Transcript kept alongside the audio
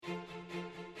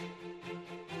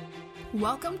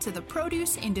Welcome to the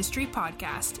Produce Industry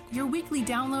Podcast, your weekly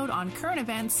download on current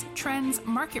events, trends,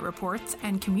 market reports,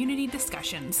 and community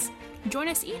discussions. Join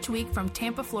us each week from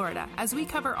Tampa, Florida, as we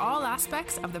cover all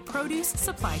aspects of the produce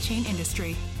supply chain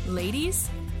industry. Ladies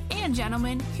and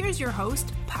gentlemen, here's your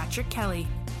host, Patrick Kelly.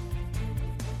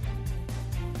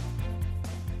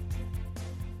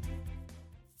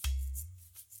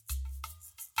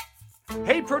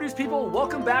 Hey, produce people,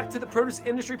 welcome back to the Produce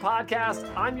Industry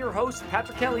Podcast. I'm your host,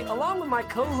 Patrick Kelly, along with my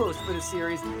co-host for the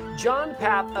series, John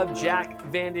Paap of Jack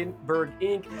Vandenberg,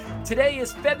 Inc. Today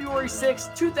is February 6,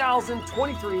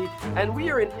 2023, and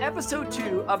we are in episode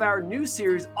 2 of our new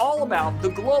series all about the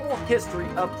global history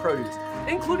of produce,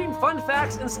 including fun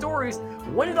facts and stories,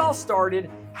 when it all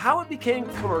started, how it became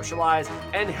commercialized,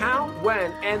 and how, when,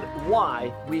 and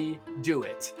why we do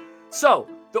it. So,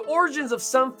 the origins of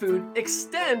some food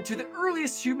extend to the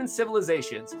earliest human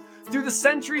civilizations. Through the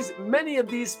centuries, many of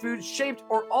these foods shaped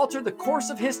or altered the course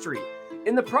of history.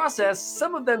 In the process,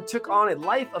 some of them took on a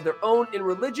life of their own in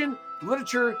religion,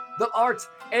 literature, the arts,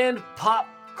 and pop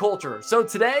culture. So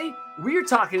today, we are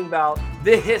talking about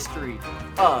the history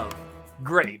of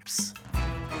grapes.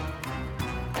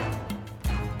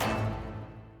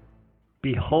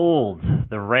 Behold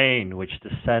the rain which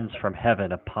descends from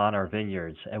heaven upon our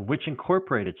vineyards, and which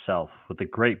incorporate itself with the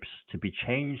grapes to be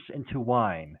changed into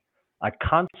wine, a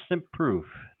constant proof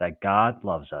that God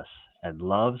loves us and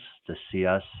loves to see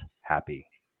us happy.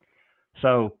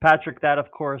 So, Patrick, that of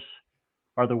course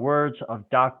are the words of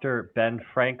Dr. Ben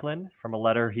Franklin from a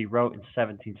letter he wrote in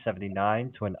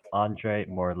 1779 to an André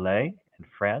Morlaix in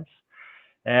France.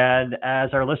 And as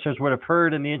our listeners would have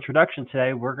heard in the introduction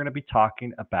today, we're going to be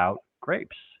talking about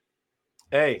grapes.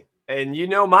 Hey, and you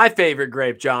know my favorite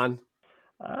grape, John.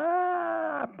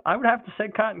 I would have to say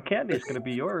cotton candy is going to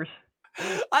be yours.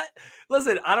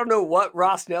 Listen, I don't know what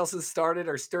Ross Nelson started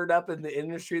or stirred up in the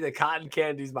industry that cotton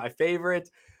candy is my favorite.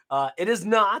 It is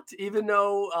not, even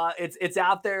though it's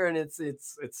out there and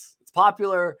it's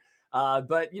popular.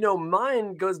 But you know,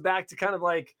 mine goes back to kind of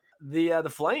like the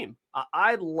flame.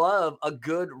 I love a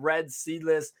good red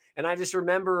seedless, and I just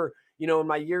remember, you know, in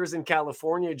my years in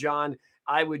California, John,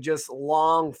 I would just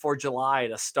long for July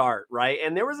to start, right?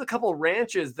 And there was a couple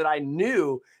ranches that I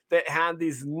knew that had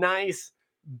these nice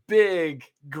big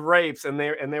grapes, and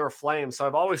they were flames. So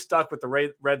I've always stuck with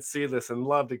the red seedless and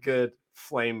loved a good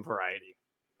flame variety.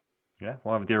 Yeah,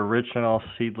 one of the original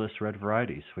seedless red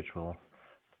varieties, which we'll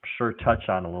sure touch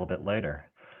on a little bit later.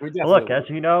 Look, as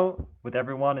you know, with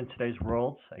everyone in today's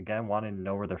world, again, wanting to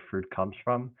know where their food comes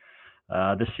from,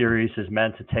 this series is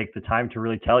meant to take the time to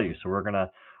really tell you. So we're going to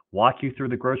walk you through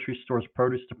the grocery store's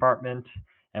produce department.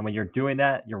 And when you're doing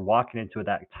that, you're walking into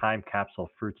that time capsule of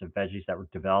fruits and veggies that were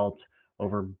developed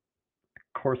over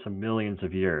the course of millions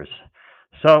of years.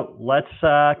 So let's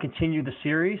continue the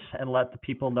series and let the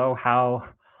people know how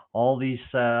all these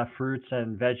fruits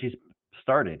and veggies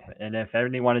started. And if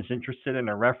anyone is interested in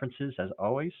our references, as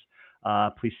always,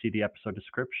 please see the episode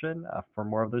description for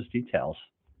more of those details.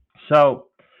 So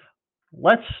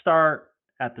let's start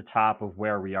at the top of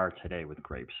where we are today with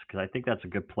grapes, because I think that's a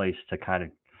good place to kind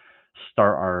of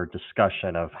start our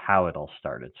discussion of how it all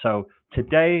started. So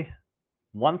today,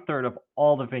 1/3 of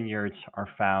all the vineyards are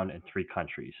found in 3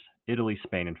 countries: Italy,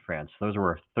 Spain, and France. Those are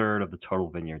where 1/3 of the total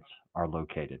vineyards are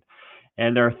located.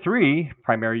 And there are 3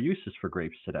 primary uses for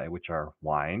grapes today, which are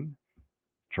wine,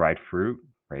 dried fruit,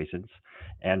 raisins,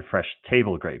 and fresh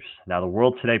table grapes. Now, the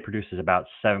world today produces about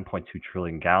 7.2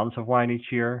 trillion gallons of wine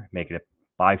each year, making it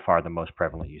by far the most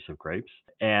prevalent use of grapes.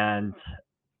 And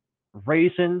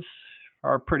raisins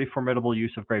are a pretty formidable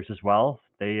use of grapes as well.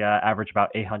 They average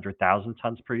about 800,000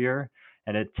 tons per year,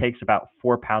 and it takes about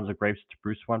 4 pounds of grapes to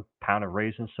produce 1 pound of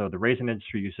raisins. So the raisin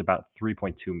industry uses about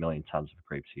 3.2 million tons of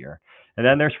grapes a year. And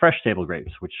then there's fresh table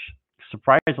grapes, which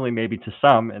surprisingly, maybe to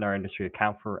some in our industry,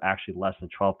 account for actually less than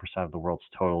 12% of the world's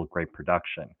total grape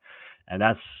production. And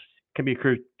that can be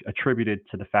attributed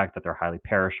to the fact that they're highly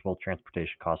perishable,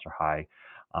 transportation costs are high,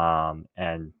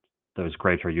 and those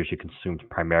grapes are usually consumed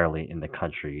primarily in the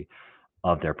country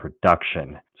of their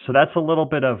production. So that's a little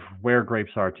bit of where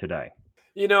grapes are today.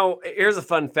 You know, here's a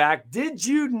fun fact. Did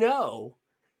you know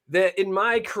that in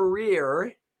my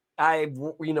career, I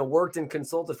worked and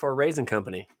consulted for a raisin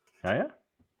company? Oh, yeah?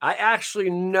 I actually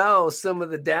know some of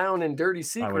the down and dirty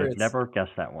secrets. I would have never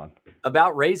guessed that one.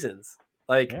 About raisins.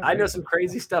 Like, I know some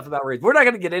crazy stuff about raisins. We're not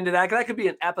going to get into that, because that could be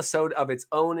an episode of its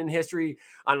own in history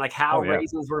on like how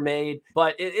raisins were made.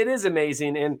 But it is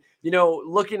amazing. And, you know,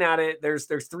 looking at it, there's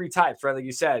 3 types, right? Like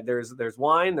you said, there's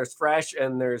wine, there's fresh,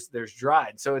 and there's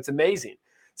dried. So it's amazing.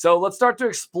 So let's start to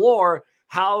explore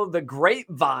how the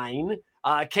grapevine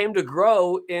came to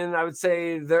grow in, I would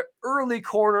say, the early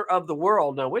corner of the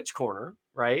world. Now, which corner,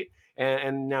 right?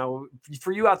 And now,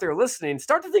 for you out there listening,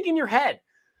 start to think in your head.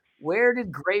 Where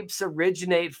did grapes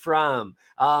originate from?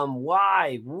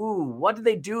 Why? Woo, what did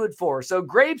they do it for? So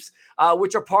grapes,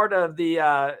 which are part of the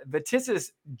Vitis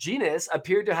genus,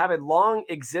 appear to have a long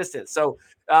existence. So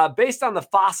based on the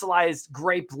fossilized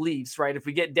grape leaves, right, if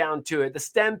we get down to it, the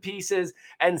stem pieces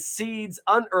and seeds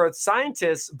unearthed,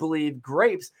 scientists believe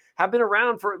grapes have been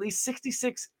around for at least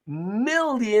 66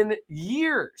 million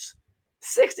years.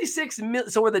 66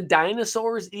 million. So were the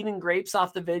dinosaurs eating grapes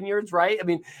off the vineyards, right? I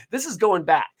mean, this is going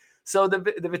back. So the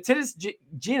Vitis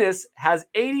genus has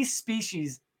 80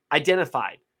 species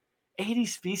identified. 80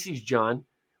 species, John.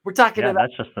 We're talking about.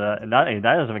 That's just that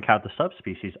doesn't even count the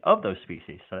subspecies of those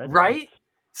species. So right.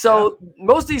 So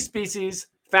most of these species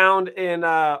found in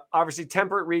obviously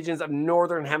temperate regions of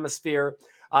northern hemisphere,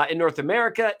 in North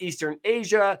America, Eastern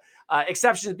Asia,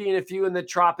 exceptions being a few in the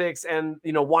tropics and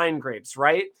wine grapes,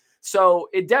 right? So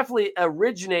it definitely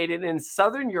originated in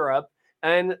Southern Europe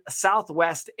and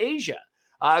Southwest Asia.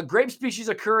 Grape species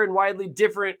occur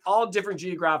in all different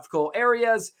geographical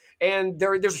areas, and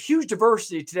there's huge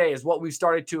diversity today is what we've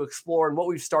started to explore and what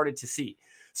we've started to see.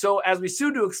 So as we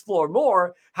soon to explore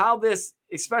more, how this,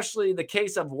 especially the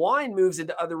case of wine, moves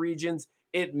into other regions,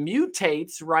 it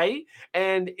mutates, right?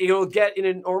 And it'll get an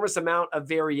enormous amount of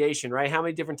variation, right? How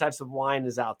many different types of wine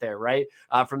is out there, right?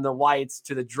 From the whites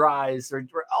to the dries, or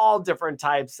all different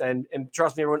types. And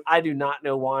trust me, everyone, I do not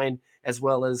know wine as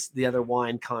well as the other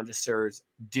wine connoisseurs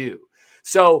do.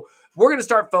 So we're going to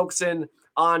start focusing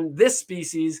on this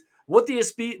species, what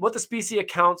the species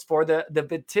accounts for. The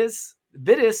Vitis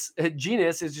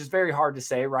genus is just very hard to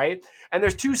say, right? And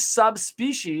there's two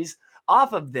subspecies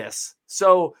off of this.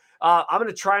 So I'm going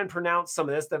to try and pronounce some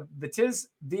of this. The Vitis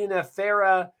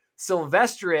vinifera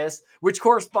sylvestris, which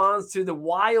corresponds to the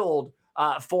wild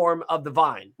form of the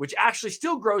vine, which actually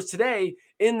still grows today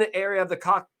in the area of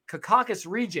the Caucasus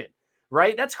region,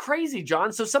 right? That's crazy,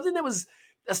 John. So something that was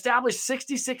established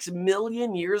 66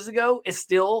 million years ago is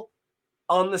still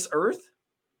on this earth?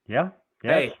 Yeah,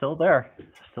 hey, it's still there.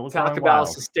 Still talk about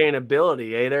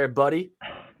sustainability, there, buddy?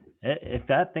 If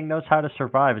that thing knows how to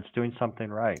survive, it's doing something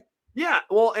right. Yeah,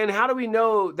 well, and how do we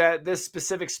know that this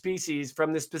specific species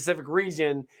from this specific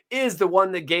region is the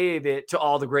one that gave it to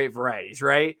all the grape varieties,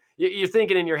 right? You're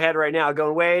thinking in your head right now,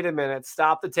 going, wait a minute,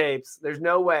 stop the tapes. There's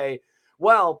no way.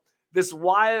 Well, this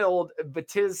wild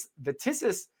Vitis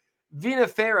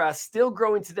vinifera, still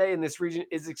growing today in this region,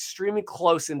 is extremely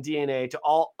close in DNA to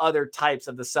all other types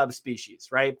of the subspecies,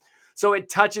 right? So it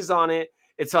touches on it.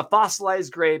 It's a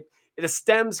fossilized grape. The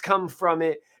stems come from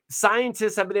it.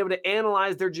 Scientists have been able to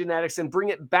analyze their genetics and bring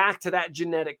it back to that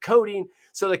genetic coding.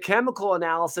 So the chemical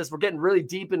analysis, we're getting really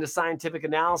deep into scientific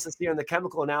analysis here, and the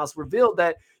chemical analysis revealed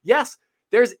that, yes,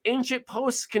 there's ancient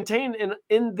posts contained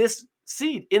in this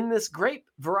seed, in this grape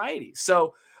variety.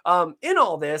 So in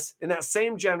all this, in that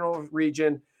same general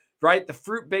region, right, the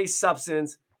fruit-based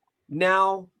substance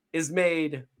now is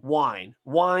made wine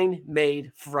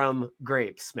made from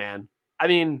grapes, man. I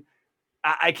mean,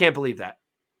 I can't believe that.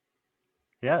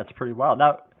 Yeah, it's pretty wild.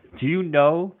 Now, do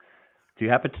you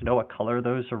happen to know what color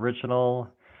those original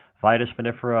Vitis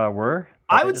vinifera were?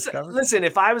 I would say, listen,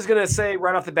 if I was going to say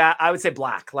right off the bat, I would say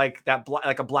black, like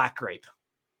a black grape.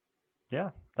 Yeah,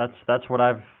 that's what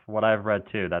I've read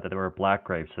too, that they were black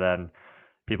grapes. So then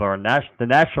people are the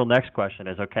natural next question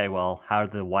is, okay, well, how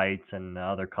did the whites and the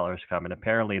other colors come? And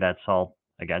apparently that's all,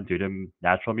 again, due to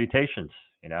natural mutations,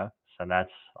 So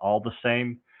that's all the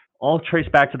same, all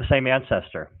traced back to the same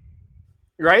ancestor.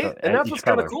 Right. So, and that's what's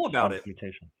kind of cool about it.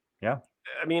 Mutation. Yeah.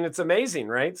 I mean, it's amazing,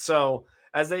 right? So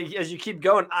as you keep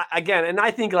going, again, and I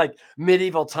think like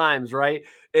medieval times, right?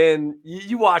 And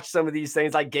you watch some of these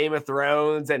things like Game of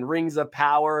Thrones and Rings of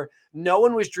Power. No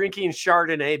one was drinking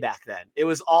Chardonnay back then. It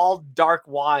was all dark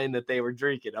wine that they were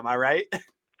drinking. Am I right?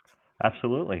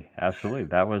 Absolutely.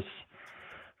 That was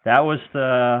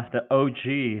the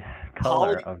OG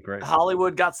color of grape.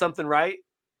 Hollywood got something right.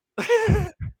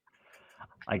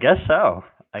 I guess so.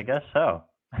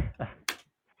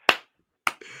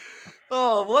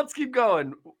 Oh, let's keep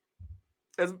going.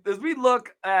 As we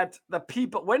look at the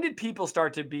people, when did people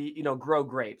start to grow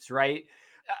grapes, right?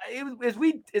 As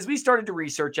we started to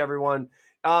research, everyone,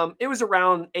 it was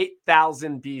around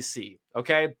 8,000 BC.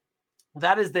 Okay,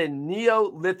 that is the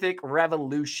Neolithic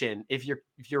Revolution. If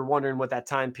you're wondering what that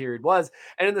time period was,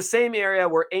 and in the same area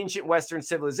where ancient Western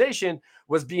civilization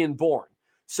was being born.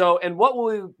 So, and what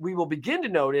we will begin to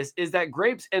notice is that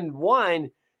grapes and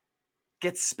wine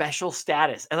get special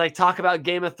status. As I talk about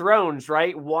Game of Thrones,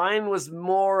 right? Wine was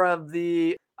more of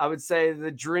the I would say,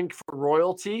 the drink for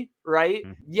royalty, right?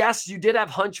 Mm-hmm. Yes, you did have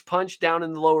Hunch Punch down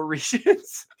in the lower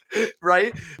regions,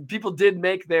 right? People did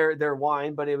make their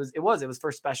wine, but it was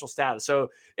for special status. So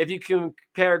if you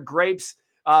compare grapes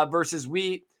versus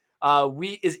wheat,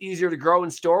 wheat is easier to grow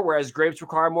and store, whereas grapes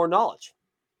require more knowledge,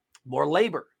 more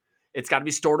labor. It's got to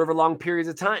be stored over long periods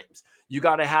of times. You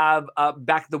got to have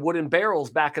back the wooden barrels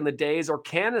back in the days, or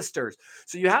canisters.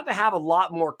 So you have to have a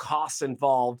lot more costs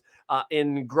involved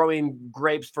in growing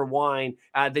grapes for wine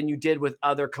than you did with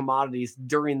other commodities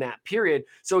during that period.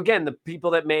 So again, the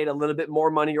people that made a little bit more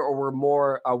money or were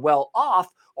more well off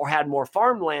or had more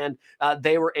farmland,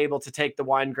 they were able to take the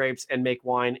wine grapes and make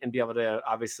wine and be able to,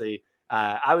 obviously,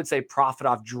 I would say, profit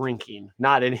off drinking,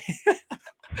 not any.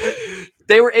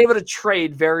 They were able to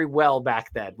trade very well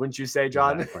back then, wouldn't you say,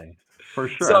 John? Exactly. For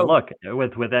sure. And So look,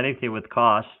 with anything with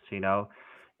costs,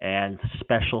 and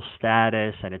special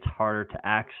status, and it's harder to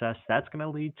access, that's going to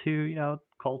lead to,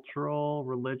 cultural,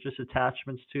 religious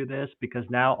attachments to this, because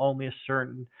now only a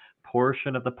certain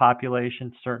portion of the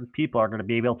population, certain people are going to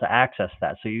be able to access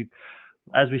that. So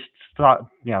as we start,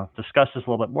 discuss this a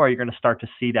little bit more, you're going to start to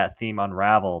see that theme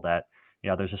unravel, that,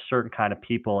 there's a certain kind of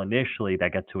people initially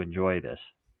that get to enjoy this.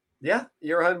 yeah,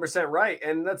 you're 100% right.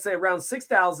 And let's say around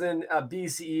 6,000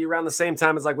 BCE, around the same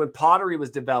time as like when pottery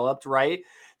was developed, right?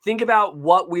 Think about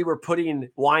what we were putting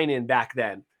wine in back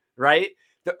then, right?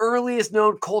 The earliest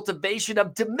known cultivation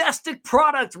of domestic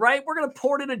product, right? We're going to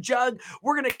pour it in a jug,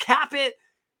 we're going to cap it,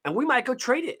 and we might go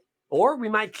trade it. Or we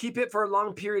might keep it for a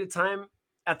long period of time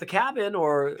at the cabin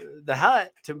or the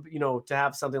hut to, to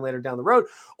have something later down the road.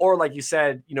 Or like you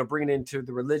said, bring it into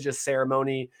the religious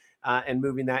ceremony and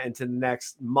moving that into the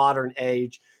next modern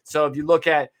age. So if you look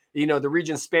at, the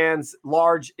region spans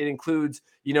large, it includes,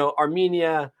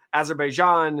 Armenia,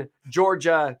 Azerbaijan,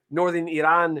 Georgia, northern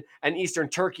Iran, and eastern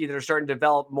Turkey that are starting to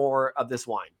develop more of this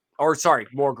wine,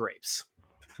 more grapes.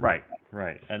 Right.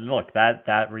 And look,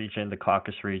 that region, the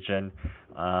Caucasus region,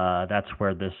 that's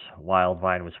where this wild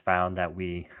vine was found that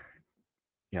we,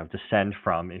 descend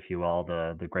from, if you will,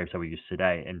 the grapes that we use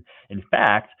today. And in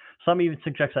fact, some even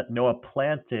suggest that Noah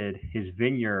planted his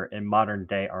vineyard in modern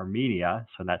day Armenia,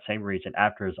 so in that same region,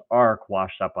 after his ark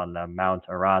washed up on the Mount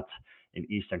Ararat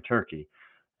in eastern Turkey.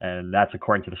 And that's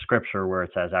according to the scripture, where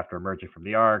it says, after emerging from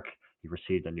the ark, he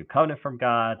received a new covenant from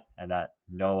God, and that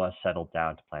Noah settled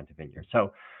down to plant a vineyard.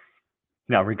 So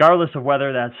now, regardless of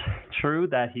whether that's true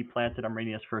that he planted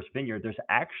Armenia's first vineyard, there's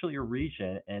actually a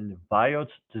region in Vayots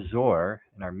Dzor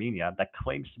in Armenia that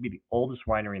claims to be the oldest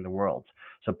winery in the world.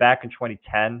 So back in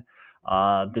 2010,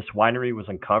 this winery was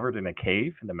uncovered in a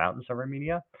cave in the mountains of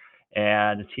Armenia,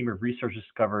 and a team of researchers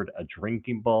discovered a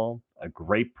drinking bowl, a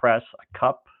grape press, a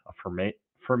cup,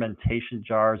 fermentation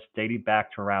jars dating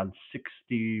back to around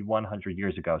 6,100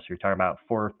 years ago. So you're talking about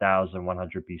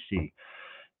 4,100 BC.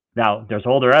 Now, there's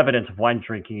older evidence of wine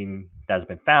drinking that has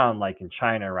been found, like in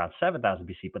China around 7,000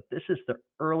 BC, but this is the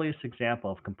earliest example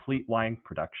of complete wine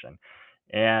production.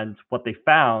 And what they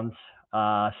found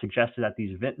suggested that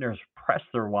these vintners pressed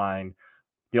their wine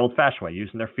the old-fashioned way,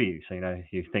 using their feet. So,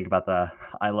 you think about the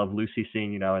I Love Lucy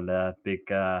scene, in the big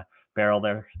barrel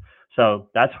there. So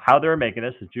that's how they were making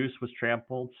this. The juice was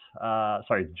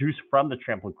juice from the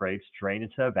trampled grapes drained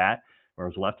into a vat where it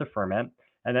was left to ferment.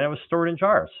 And then it was stored in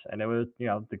jars. And it was,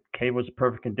 the cave was a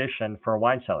perfect condition for a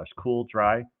wine cellar. It's cool,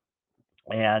 dry.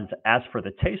 And as for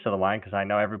the taste of the wine, because I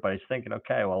know everybody's thinking,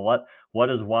 okay, well, what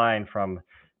does wine from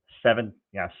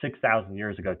 6,000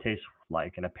 years ago taste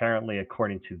like? And apparently,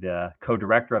 according to the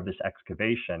co-director of this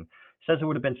excavation, says it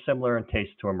would have been similar in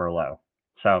taste to a Merlot.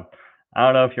 So I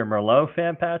don't know if you're a Merlot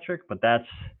fan, Patrick, but that's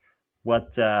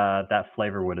what that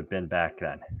flavor would have been back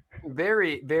then.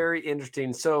 Very, very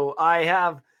interesting. So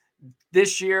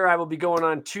this year, I will be going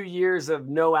on 2 years of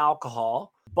no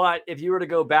alcohol. But if you were to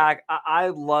go back, I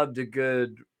loved a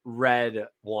good red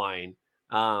wine.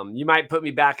 You might put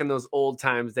me back in those old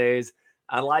times days.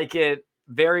 I like it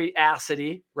very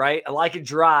acidy, right? I like it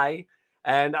dry.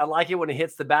 And I like it when it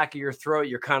hits the back of your throat.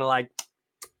 You're kind of like,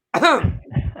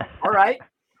 all right.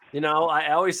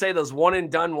 I always say those one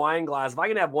and done wine glass. If I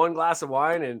can have one glass of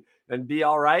wine and be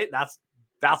all right, that's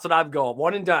what I've got.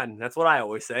 One and done. That's what I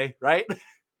always say, right?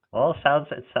 Well,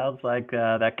 it sounds like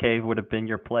that cave would have been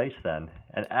your place then.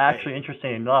 And actually,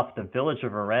 interesting enough, the village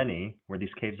of Areni, where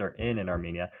these caves are in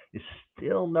Armenia, is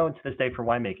still known to this day for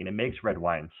winemaking. It makes red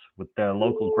wines with the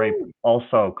local grape,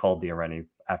 also called the Areni,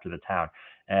 after the town.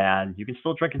 And you can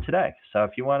still drink it today. So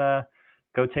if you want to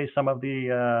go taste some of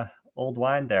the old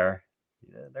wine there,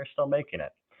 they're still making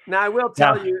it. Now, I will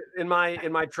tell you, in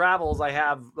my travels, I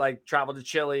have traveled to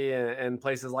Chile and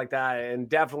places like that. And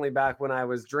definitely back when I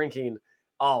was drinking,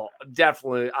 Oh,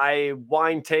 definitely. I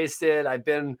wine tasted. I've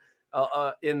been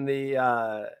in the,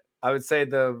 I would say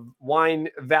the wine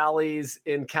valleys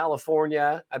in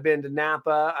California. I've been to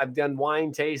Napa. I've done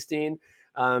wine tasting.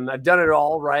 I've done it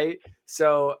all, right?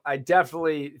 So I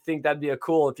definitely think that'd be a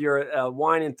cool, if you're a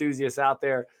wine enthusiast out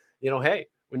there, hey,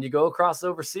 when you go across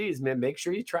overseas, man, make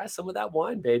sure you try some of that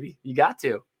wine, baby. You got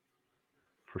to.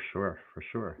 For sure, for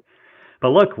sure. But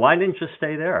look, why didn't just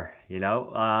stay there?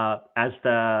 As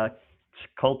the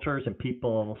cultures and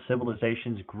people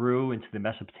civilizations grew into the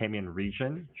Mesopotamian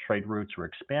region, trade routes were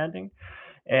expanding,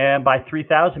 and by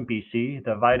 3000 BC,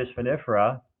 the Vitis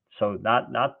vinifera, so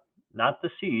not the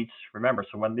seeds. Remember,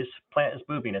 so when this plant is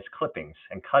moving, it's clippings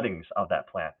and cuttings of that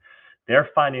plant. They're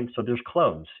finding, so there's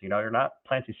clones. You're not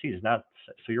planting seeds, not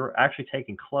so you're actually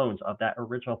taking clones of that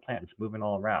original plant. It's moving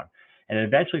all around, and it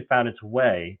eventually found its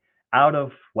way out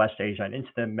of West Asia and into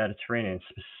the Mediterranean,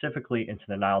 specifically into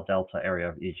the Nile Delta area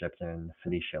of Egypt and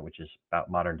Phoenicia, which is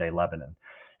about modern day Lebanon.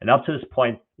 And up to this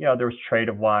point, there was trade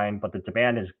of wine, but the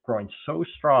demand is growing so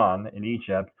strong in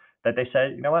Egypt that they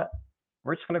said, you know what,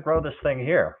 we're just going to grow this thing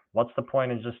here. What's the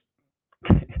point in just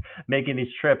making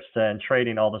these trips and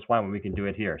trading all this wine when we can do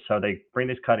it here? So they bring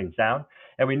these cuttings down.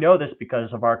 And we know this because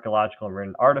of archaeological and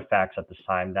written artifacts at this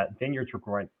time, that vineyards were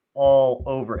growing all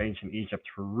over ancient Egypt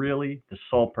for really the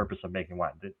sole purpose of making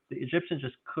wine. The Egyptians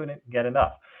just couldn't get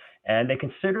enough. And they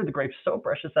considered the grapes so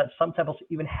precious that some temples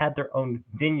even had their own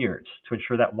vineyards to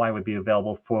ensure that wine would be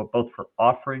available for both for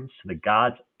offerings to the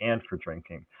gods and for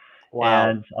drinking. Wow.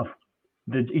 And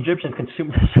the Egyptians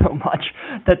consumed so much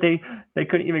that they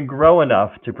couldn't even grow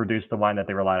enough to produce the wine that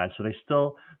they relied on. So they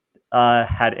still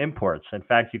had imports. In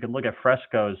fact, you can look at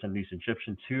frescoes in these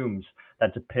Egyptian tombs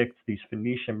that depict these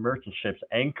Phoenician merchant ships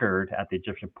anchored at the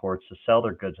Egyptian ports to sell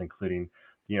their goods, including,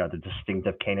 the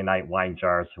distinctive Canaanite wine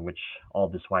jars in which all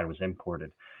this wine was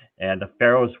imported. And the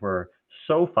pharaohs were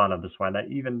so fond of this wine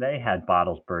that even they had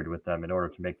bottles buried with them in order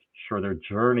to make sure their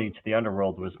journey to the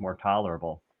underworld was more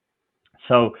tolerable.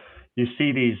 So you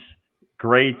see these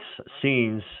great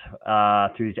scenes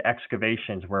through these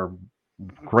excavations where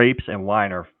grapes and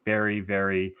wine are very,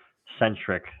 very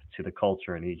centric to the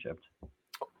culture in Egypt.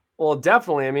 Well,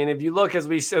 definitely. I mean, if you look, as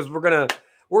we're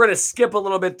gonna skip a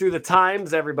little bit through the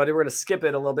times, everybody. We're gonna skip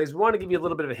it a little bit because we want to give you a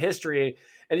little bit of a history,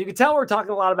 and you can tell we're talking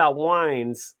a lot about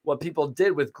wines, what people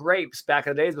did with grapes back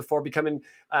in the days before becoming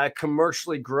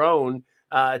commercially grown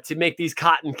to make these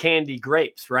cotton candy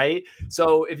grapes, right?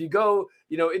 So if you go,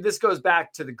 this goes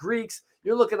back to the Greeks.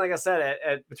 You're looking, like I said,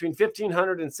 at between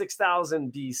 1500 and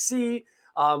 6000 BC.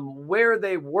 Where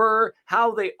they were,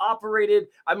 how they operated.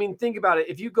 I mean, think about it.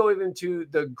 If you go even to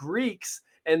the Greeks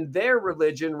and their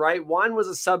religion, right? Wine was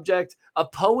a subject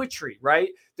of poetry, right?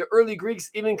 The early Greeks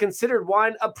even considered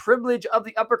wine a privilege of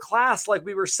the upper class, like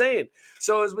we were saying.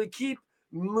 So as we keep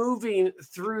moving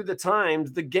through the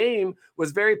times, the game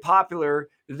was very popular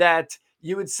that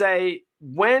you would say,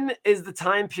 when is the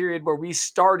time period where we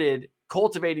started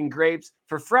cultivating grapes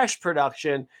for fresh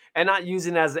production and not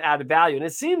using it as added value? And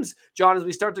it seems, John, as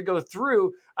we start to go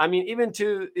through, I mean, even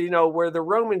to, where the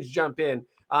Romans jump in,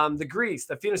 the Greeks,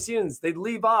 the Phoenicians, they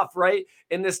leave off, right,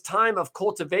 in this time of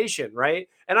cultivation, right?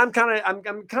 And I'm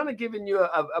kind of giving you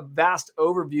a vast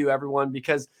overview, everyone,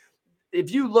 because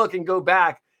if you look and go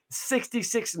back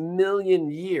 66 million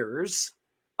years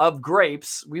of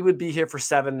grapes, we would be here for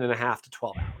 7.5 to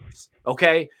 12 hours.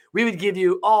 Okay. We would give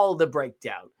you all the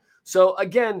breakdown. So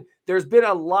again, there's been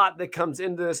a lot that comes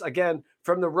into this, again,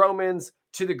 from the Romans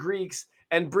to the Greeks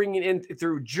and bringing in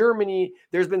through Germany.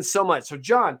 There's been so much. So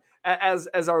John, as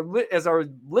our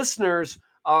listeners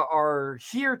are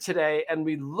here today, and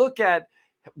we look at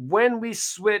when we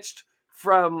switched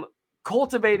from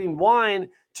cultivating wine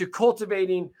to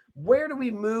cultivating, where do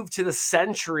we move to the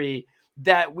century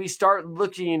that we start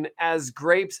looking as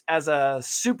grapes as a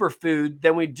superfood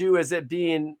than we do as it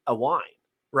being a wine,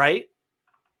 right?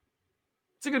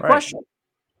 It's a good question.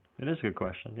 It is a good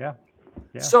question. Yeah.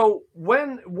 So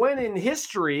when in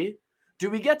history do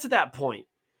we get to that point?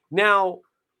 Now,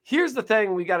 here's the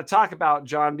thing we got to talk about,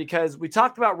 John, because we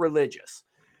talked about religious.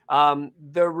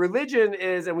 The religion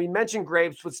is, and we mentioned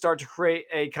grapes would start to create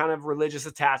a kind of religious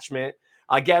attachment.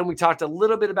 Again, we talked a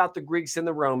little bit about the Greeks and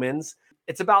the Romans.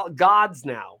 It's about gods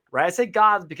now, right? I say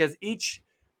gods because each,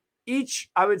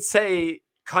 I would say,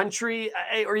 country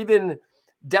or even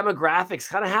demographics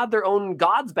kind of had their own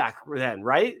gods back then,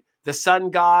 right? The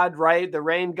sun god, right? The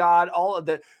rain god, all of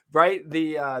the, right?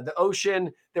 The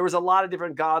ocean. There was a lot of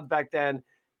different gods back then.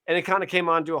 And it kind of came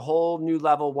on to a whole new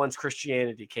level once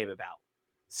Christianity came about.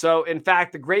 So in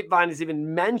fact, the grapevine is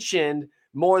even mentioned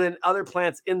more than other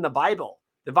plants in the Bible.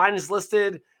 The vine is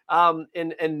listed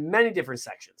in many different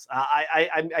sections.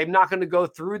 I'm not going to go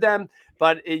through them,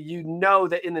 but you know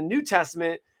that in the New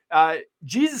Testament,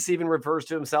 Jesus even refers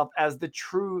to himself as the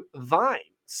true vine.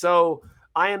 So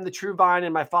I am the true vine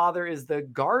and my Father is the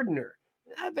gardener.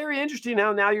 Very interesting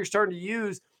how now you're starting to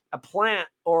use a plant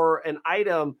or an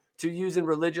item to use in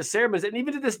religious ceremonies. And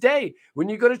even to this day, when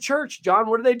you go to church, John,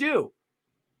 what do?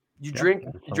 You drink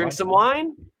some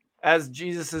wine as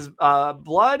Jesus's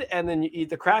blood, and then you eat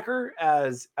the cracker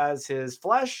as his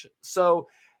flesh. So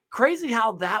crazy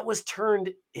how that was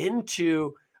turned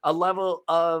into a level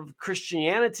of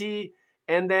Christianity,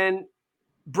 and then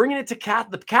bringing it to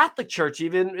the Catholic Church,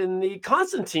 even in the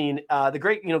Constantine the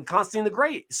Great, Constantine the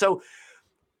Great. So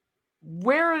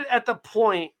we're at the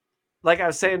point, like I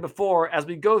was saying before, as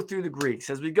we go through the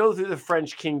Greeks, as we go through the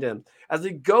French kingdom, as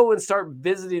we go and start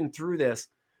visiting through this,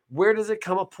 where does it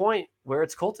come a point where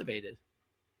it's cultivated?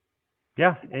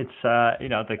 Yeah, it's,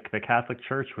 the Catholic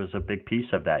Church was a big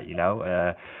piece of that,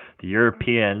 the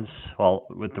Europeans, well,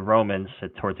 with the Romans,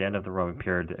 towards the end of the Roman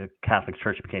period, the Catholic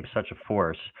Church became such a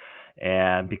force.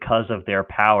 And because of their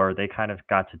power, they kind of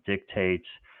got to dictate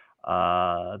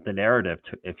the narrative,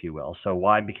 if you will. So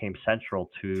wine became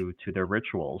central to their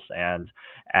rituals. And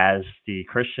as the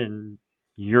Christian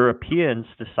Europeans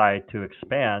decide to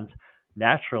expand,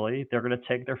 naturally, they're going to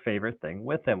take their favorite thing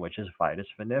with them, which is Vitis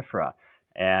vinifera.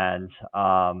 And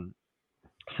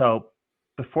so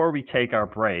before we take our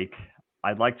break,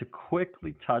 I'd like to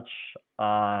quickly touch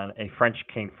on a French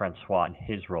king, Francois, and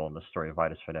his role in the story of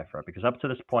Vitis vinifera, because up to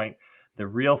this point, the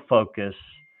real focus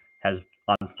on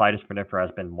Vitis vinifera has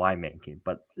been winemaking,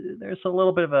 but there's a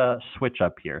little bit of a switch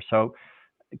up here. So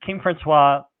King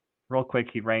Francois, real quick,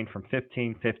 he reigned from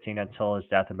 1515 until his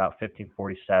death in about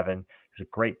 1547. He was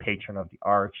a great patron of the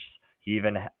arts. He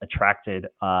even attracted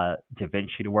Da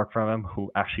Vinci to work for him,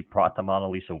 who actually brought the Mona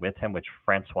Lisa with him, which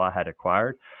Francois had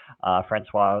acquired.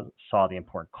 Francois saw the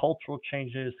important cultural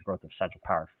changes, the growth of Central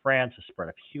Power in France, the spread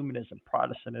of humanism,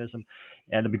 Protestantism,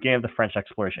 and the beginning of the French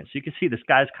exploration. So you can see this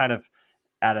guy's kind of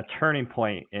at a turning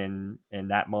point in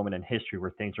that moment in history where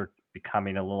things are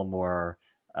becoming a little more,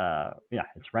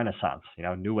 it's Renaissance,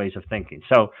 new ways of thinking.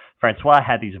 So Francois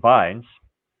had these vines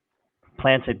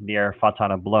planted near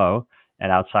Fontainebleau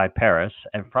and outside Paris,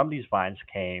 and from these vines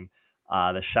came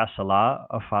the Chasselas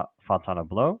of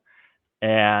Fontainebleau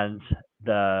and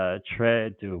the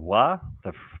Trait du Roi,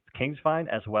 the king's vine,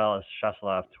 as well as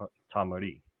Chasselas of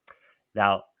Tommery.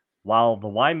 Now, while the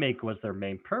winemaking was their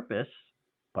main purpose,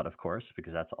 but of course,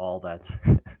 because that's all that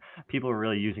people were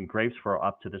really using grapes for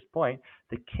up to this point,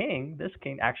 this king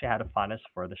actually had a fondness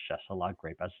for the Chasselas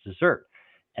grape as dessert.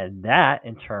 And that,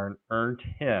 in turn, earned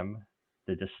him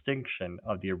the distinction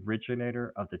of the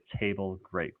originator of the table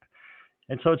grape.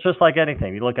 And so it's just like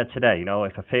anything. You look at today,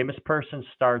 if a famous person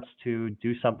starts to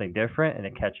do something different and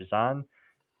it catches on,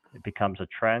 it becomes a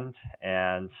trend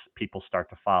and people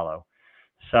start to follow.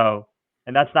 So,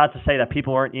 and that's not to say that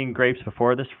people weren't eating grapes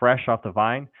before this, fresh off the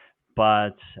vine,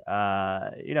 but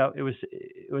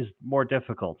it was more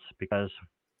difficult because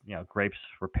grapes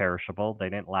were perishable; they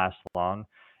didn't last long,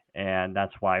 and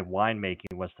that's why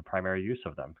winemaking was the primary use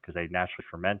of them, because they naturally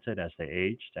fermented as they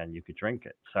aged, and you could drink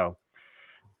it. So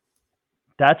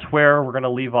that's where we're going to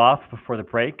leave off before the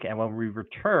break, and when we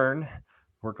return,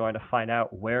 we're going to find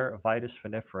out where Vitis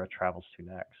vinifera travels to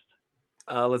next.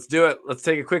 Let's do it. Let's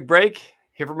take a quick break.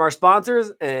 Hear from our sponsors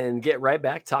and get right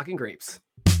back talking grapes.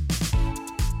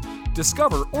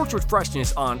 Discover orchard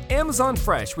freshness on Amazon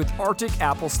Fresh with Arctic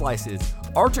apple slices.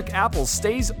 Arctic apples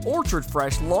stays orchard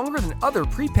fresh longer than other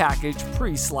prepackaged,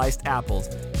 pre-sliced apples.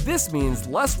 This means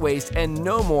less waste and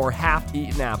no more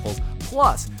half-eaten apples.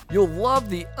 Plus, you'll love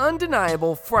the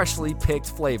undeniable freshly picked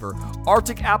flavor.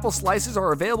 Arctic apple slices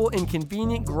are available in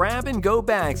convenient grab-and-go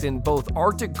bags in both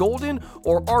Arctic Golden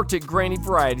or Arctic Granny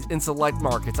varieties in select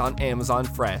markets on Amazon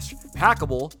Fresh.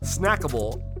 Packable,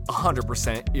 snackable,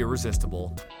 100%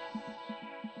 irresistible.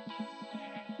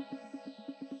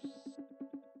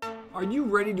 Are you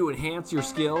ready to enhance your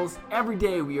skills? Every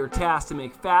day we are tasked to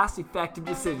make fast, effective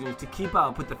decisions to keep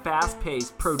up with the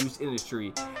fast-paced produce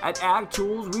industry. At Ag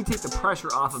Tools, we take the pressure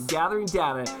off of gathering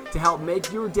data to help make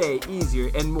your day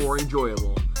easier and more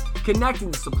enjoyable.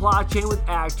 Connecting the supply chain with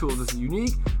Ag Tools is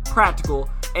unique, practical,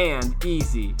 and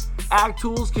easy. Ag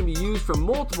Tools can be used from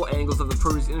multiple angles of the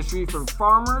produce industry, from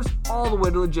farmers all the way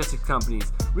to logistics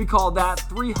companies. We call that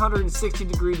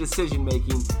 360-degree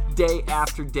decision-making day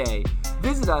after day.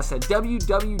 Visit us at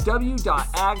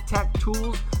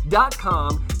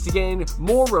www.agtechtools.com to gain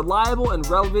more reliable and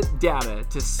relevant data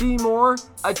to see more,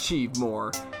 achieve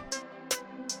more.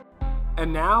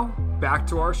 And now, back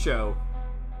to our show.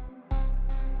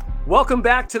 Welcome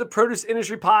back to the Produce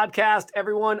Industry Podcast,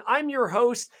 everyone. I'm your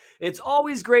host. It's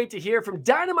always great to hear from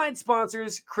dynamite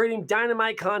sponsors creating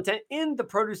dynamite content in the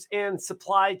produce and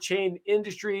supply chain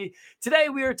industry. Today,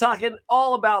 we are talking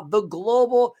all about the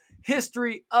global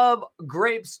history of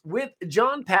grapes with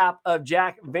John Paap of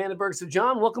Jack Vandenberg. So,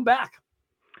 John, welcome back.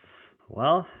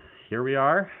 Well, here we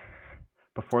are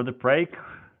before the break,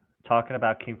 talking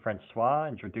about King Francois,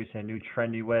 introducing a new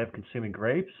trendy way of consuming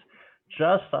grapes,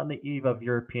 just on the eve of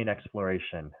European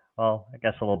exploration. Well, I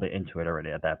guess a little bit into it already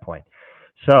at that point.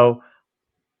 So,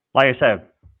 like I said,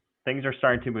 things are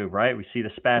starting to move, right? We see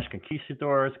the Spanish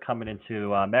conquistadors coming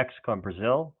into Mexico and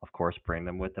Brazil, of course, bring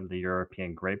them with them the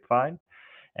European grapevine.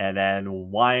 And then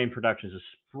wine production is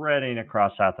spreading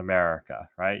across South America,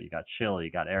 right? You got Chile,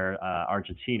 you got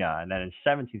Argentina, and then in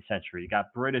 17th century, you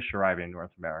got British arriving in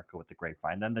North America with the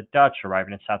grapevine, then the Dutch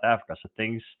arriving in South Africa. So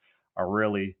things are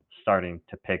really starting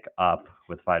to pick up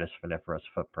with Vitis vinifera's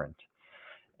footprint.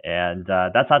 And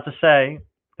that's not to say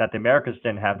that the Americas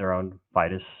didn't have their own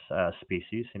Vitis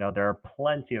species. You know, there are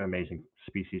plenty of amazing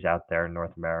species out there in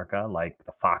North America, like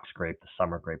the fox grape, the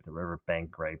summer grape, the riverbank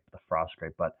grape, the frost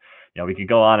grape. But, you know, we could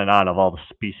go on and on of all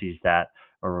the species that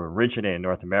originate in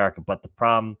North America. But the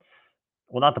problem,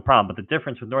 well, not the problem, but the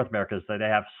difference with North America is that they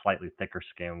have slightly thicker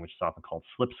skin, which is often called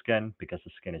slip skin, because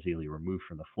the skin is easily removed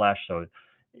from the flesh. So,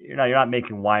 you know, you're not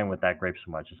making wine with that grape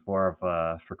so much. It's more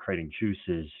of for creating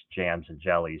juices, jams, and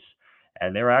jellies.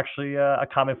 And they were actually a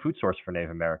common food source for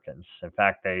Native Americans. In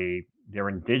fact, they were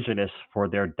indigenous for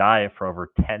their diet for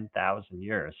over 10,000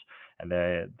 years. And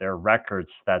there are records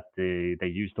that they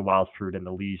used the wild fruit and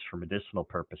the leaves for medicinal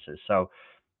purposes. So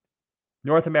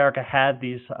North America had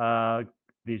these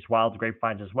wild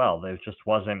grapevines as well. It just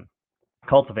wasn't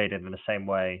cultivated in the same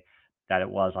way that it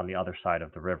was on the other side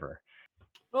of the river.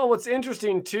 Well, what's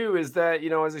interesting too is that, you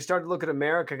know, as we start to look at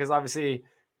America, because obviously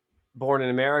born in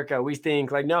America, we think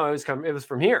like, no, it was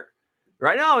from here,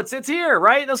 right? No, it's here,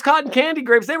 right? Those cotton candy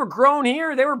grapes, they were grown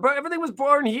here. Everything was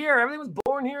born here. Everything was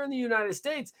born here in the United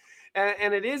States.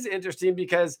 And it is interesting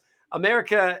because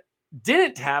America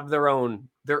didn't have their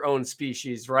own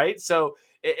species, right? So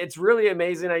it's really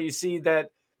amazing how you see that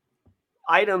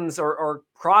items or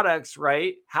products,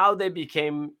 right? How they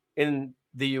became in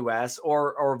the US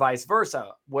or vice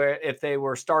versa, where if they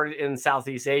were started in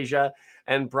Southeast Asia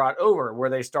and brought over, where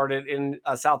they started in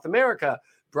South America,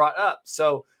 brought up.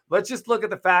 So let's just look at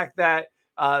the fact that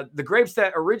the grapes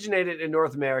that originated in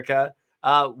North America,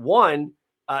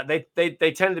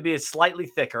 they tend to be slightly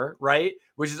thicker, right?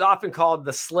 Which is often called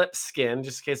the slip skin,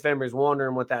 just in case anybody's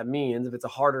wondering what that means, if it's a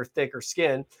harder, thicker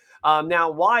skin.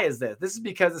 Now, why is this? This is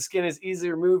because the skin is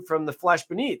easily removed from the flesh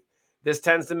beneath. This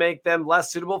tends to make them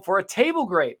less suitable for a table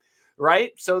grape,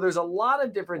 right? So there's a lot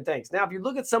of different things. Now, if you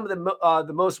look at some of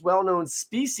the most well-known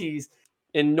species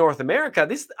in North America,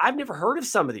 I've never heard of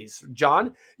some of these.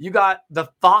 John, you got the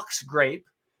fox grape,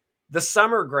 the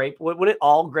summer grape. Wouldn't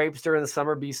all grapes during the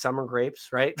summer be summer grapes,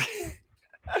 right?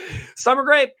 Summer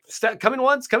grape, coming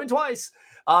once, coming twice.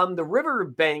 The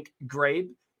riverbank grape,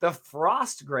 the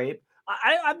frost grape.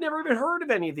 I've never even heard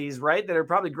of any of these, right? That are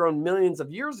probably grown millions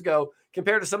of years ago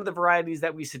compared to some of the varieties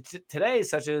that we see today,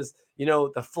 such as, you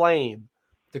know, the flame,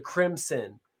 the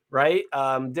crimson, right?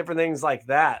 Different things like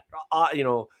that. You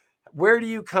know, where do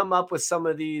you come up with some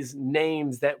of these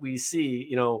names that we see?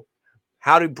 You know,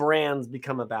 how do brands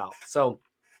become about? So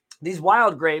these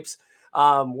wild grapes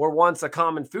were once a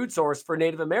common food source for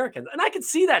Native Americans. And I could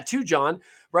see that too, John,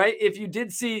 right? If you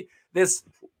did see this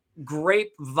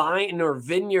grapevine or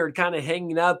vineyard kind of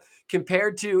hanging up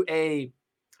compared to a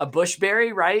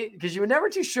bushberry, right? Because you were never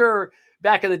too sure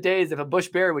back in the days if a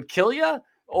bushberry would kill you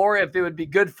or if it would be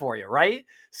good for you, right?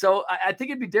 So I think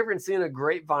it'd be different seeing a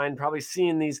grapevine, probably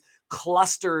seeing these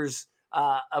clusters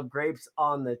of grapes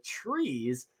on the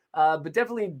trees, but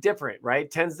definitely different, right?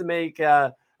 Tends to make,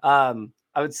 I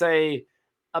would say,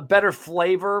 a better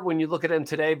flavor when you look at them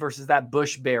today versus that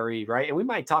bushberry, right? And we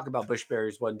might talk about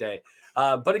bushberries one day.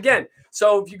 But again,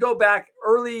 so if you go back,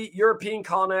 early European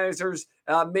colonizers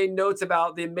made notes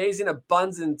about the amazing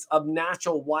abundance of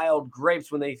natural wild grapes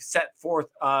when they set forth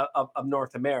of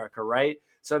North America, right?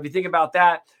 So if you think about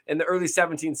that in the early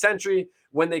 17th century,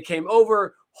 when they came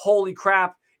over, holy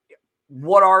crap,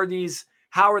 what are these?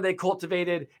 How are they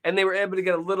cultivated? And they were able to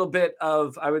get a little bit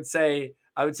of, I would say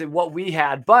what we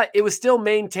had, but it was still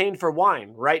maintained for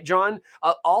wine, right, John?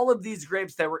 All of these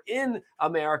grapes that were in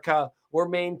America were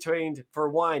maintained for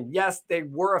wine. Yes, they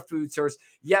were a food source.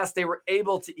 Yes, they were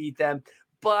able to eat them,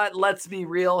 but let's be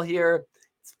real here.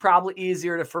 It's probably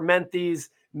easier to ferment these,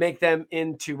 make them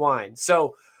into wine.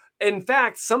 So, in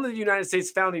fact, some of the United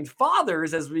States founding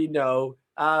fathers, as we know,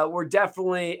 were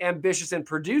definitely ambitious in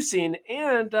producing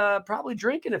and probably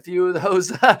drinking a few of those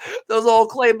those old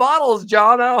clay bottles,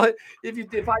 John.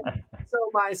 If I so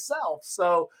myself.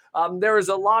 So there was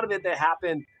a lot of it that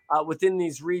happened within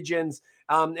these regions.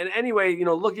 And anyway,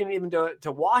 looking even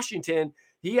to Washington,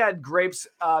 he had grapes,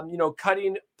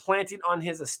 planting on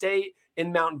his estate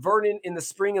in Mount Vernon in the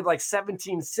spring of like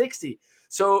 1760.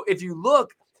 So if you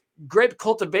look, grape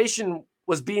cultivation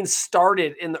was being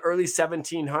started in the early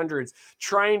 1700s,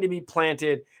 trying to be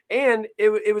planted, and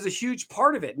it was a huge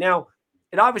part of it. Now,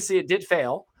 it did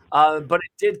fail, but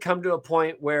it did come to a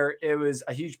point where it was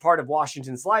a huge part of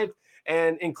Washington's life,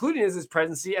 and including his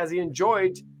presidency, as he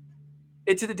enjoyed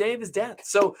it to the day of his death.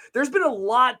 So there's been a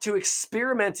lot to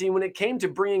experimenting when it came to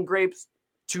bringing grapes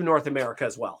to North America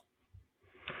as well.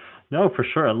 No, for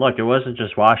sure. And look, it wasn't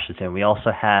just Washington. We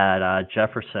also had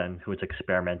Jefferson, who was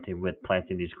experimenting with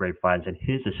planting these grapevines in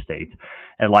his estate.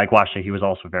 And like Washington, he was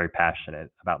also very passionate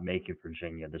about making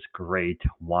Virginia this great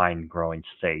wine growing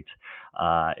state.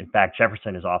 In fact,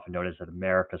 Jefferson is often known as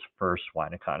America's first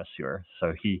wine connoisseur.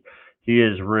 So he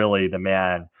is really the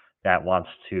man that wants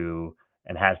to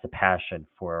and has the passion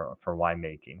for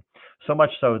winemaking. So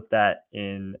much so that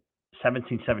in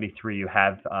 1773, you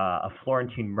have a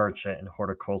Florentine merchant and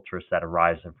horticulturist that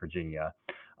arrives in Virginia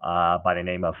by the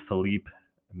name of Philippe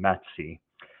Matzi.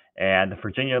 And the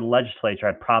Virginia legislature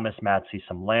had promised Matzi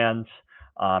some lands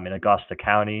in Augusta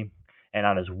County. And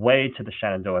on his way to the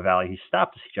Shenandoah Valley, he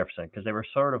stopped to see Jefferson because they were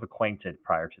sort of acquainted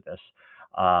prior to this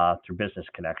through business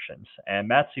connections. And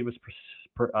Matzi was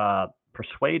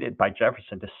persuaded by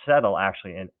Jefferson to settle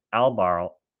actually in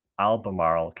Albemarle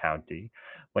County,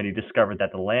 when he discovered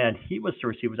that the land he was to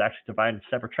receive was actually divided in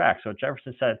separate tracts. So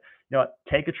Jefferson said,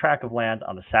 take a tract of land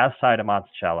on the south side of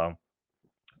Monticello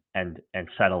and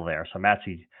settle there. So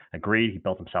Matzi agreed. He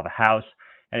built himself a house,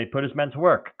 and he put his men to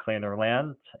work, clearing their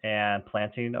land and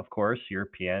planting, of course,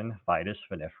 European Vitis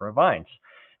vinifera vines.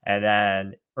 And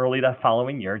then early that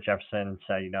following year, Jefferson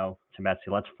said, to Matzi,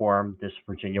 let's form this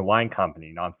Virginia Wine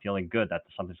Company. I'm feeling good that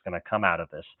something's going to come out of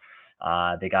this.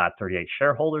 They got 38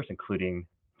 shareholders, including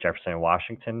Jefferson and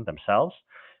Washington themselves.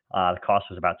 The cost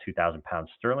was about 2,000 pounds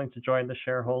sterling to join the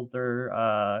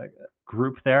shareholder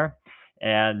group there.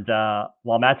 And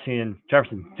while Matzi and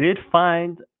Jefferson did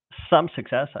find some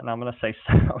success, and I'm going to say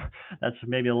so, that's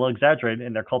maybe a little exaggerated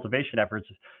in their cultivation efforts,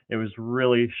 it was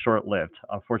really short-lived.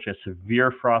 Unfortunately, a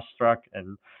severe frost struck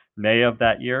in May of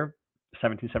that year,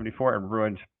 1774, and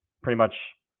ruined pretty much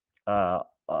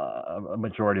a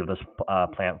majority of those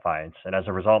plant vines. And as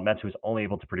a result, Matzi was only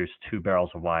able to produce 2 barrels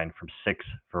of wine from 6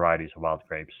 varieties of wild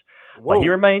grapes. Whoa. But he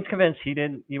remained convinced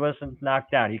he wasn't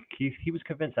knocked down. He was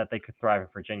convinced that they could thrive in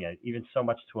Virginia, even so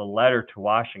much to a letter to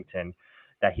Washington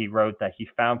that he wrote that he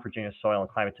found Virginia's soil and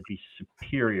climate to be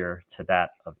superior to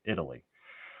that of Italy.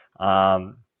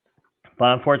 But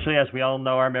unfortunately, as we all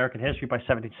know our American history, by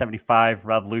 1775,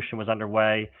 revolution was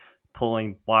underway,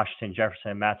 pulling Washington,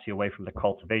 Jefferson, and Matzi away from the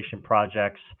cultivation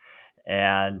projects.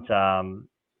 And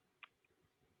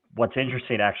what's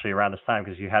interesting actually around this time,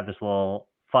 because you have this little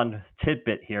fun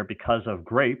tidbit here because of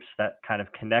grapes that kind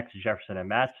of connect Jefferson and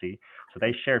Matzi. So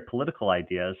they shared political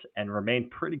ideas and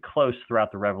remained pretty close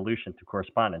throughout the revolution through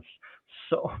correspondence.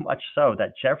 So much so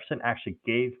that Jefferson actually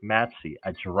gave Matzi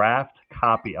a draft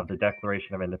copy of the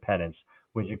Declaration of Independence,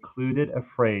 which included a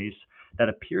phrase that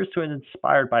appears to have been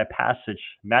inspired by a passage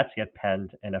Matzi had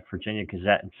penned in a Virginia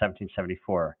Gazette in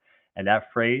 1774. And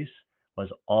that phrase was,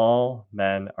 "All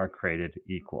men are created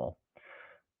equal."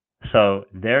 So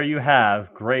there you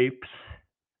have grapes,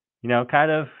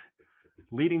 kind of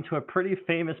leading to a pretty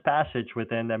famous passage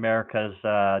within America's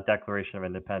Declaration of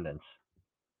Independence.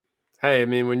 Hey, I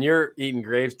mean, when you're eating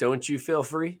grapes, don't you feel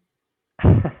free?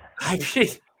 I mean,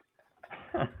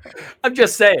 I'm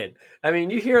just saying. I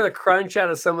mean, you hear the crunch out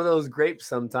of some of those grapes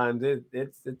sometimes.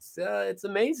 It's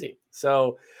amazing.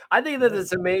 So I think that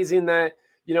it's amazing that,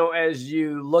 as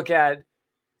you look at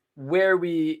where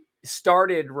we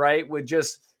started, right, with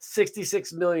just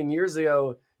 66 million years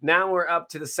ago, now we're up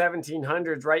to the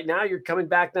 1700s. Right now, you're coming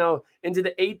back now into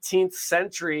the 18th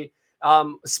century.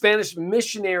 Spanish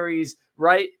missionaries,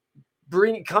 right,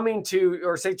 traveling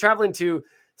to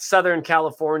Southern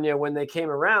California when they came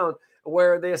around,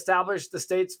 where they established the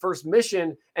state's first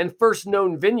mission and first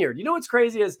known vineyard. You know what's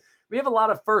crazy is we have a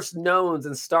lot of first knowns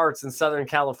and starts in Southern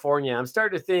California. I'm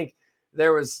starting to think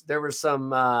there was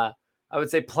some I would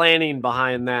say planning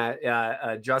behind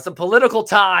that, John, some political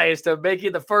ties to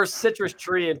making the first citrus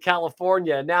tree in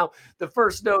California. Now the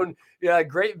first known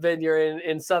grape vineyard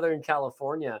in Southern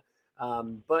California.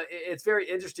 But it's very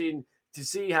interesting to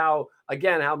see how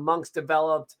monks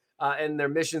developed and their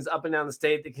missions up and down the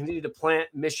state. They continue to plant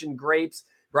mission grapes.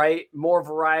 right? More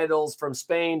varietals from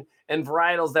Spain and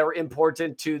varietals that were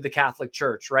important to the Catholic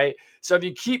Church, right? So if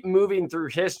you keep moving through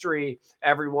history,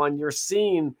 everyone, you're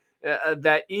seeing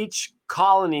that each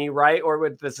colony, right, or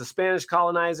with the Spanish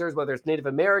colonizers, whether it's Native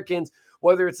Americans,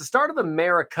 whether it's the start of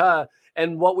America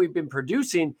and what we've been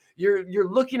producing, you're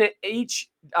looking at each,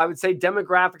 I would say,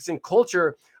 demographics and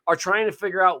culture are trying to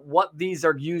figure out what these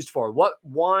are used for, what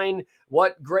wine,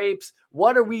 what grapes,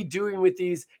 what are we doing with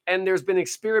these? And there's been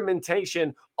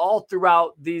experimentation all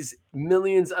throughout these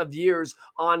millions of years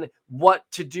on what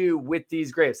to do with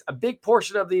these grapes. A big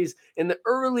portion of these in the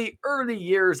early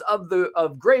years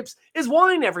of grapes is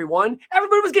wine, everyone.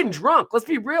 Everybody was getting drunk. Let's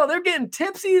be real. They're getting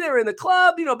tipsy. They're in the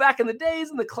club, back in the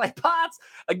days in the clay pots.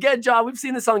 Again, John, we've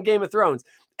seen this on Game of Thrones.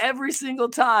 Every single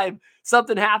time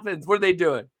something happens, what are they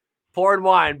doing? Pouring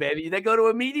wine, baby. They go to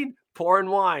a meeting, pouring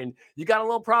wine. You got a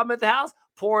little problem at the house,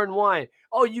 pouring wine.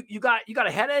 Oh, you got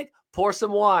a headache? Pour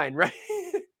some wine, right?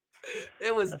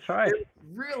 That's right. It was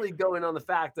really going on the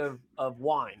fact of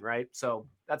wine, right? So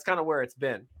that's kind of where it's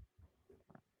been.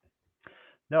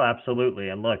 No, absolutely.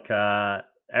 And look,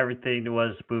 everything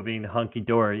was moving hunky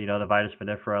dory. The Vitis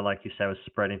vinifera, like you said, was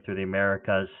spreading through the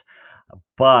Americas.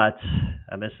 But,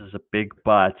 and this is a big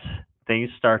but, things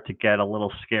start to get a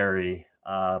little scary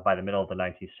by the middle of the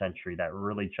 19th century. That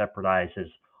really jeopardizes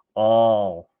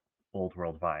all Old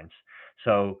World vines.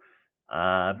 So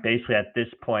basically at this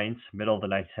point, middle of the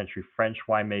 19th century, French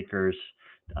winemakers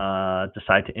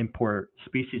decide to import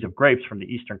species of grapes from the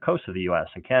eastern coast of the U.S.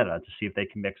 and Canada to see if they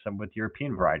can mix them with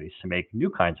European varieties to make new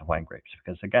kinds of wine grapes.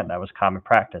 Because again, that was common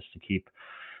practice to keep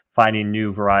finding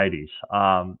new varieties.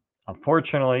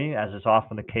 Unfortunately, as is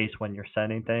often the case when you're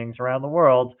sending things around the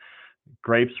world,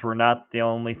 grapes were not the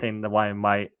only thing the wine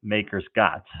makers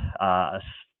got.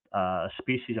 A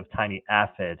species of tiny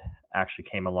aphid actually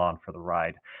came along for the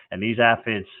ride. And these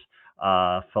aphids,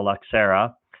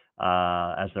 Phylloxera,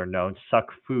 as they're known, suck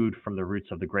food from the roots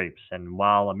of the grapes. And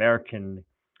while American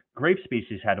grape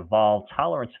species had evolved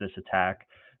tolerance to this attack,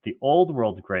 the Old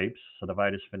World grapes, so the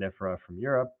Vitis vinifera from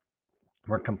Europe,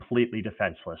 were completely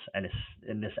defenseless, and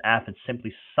this aphid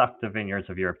simply sucked the vineyards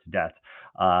of Europe to death.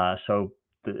 So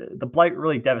the blight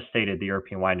really devastated the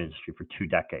European wine industry for 2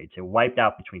 decades. It wiped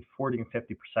out between 40 and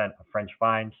 50% of French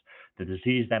vines. The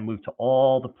disease then moved to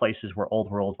all the places where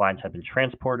Old World vines had been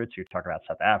transported. So you're talking about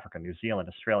South Africa, New Zealand,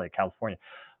 Australia, California,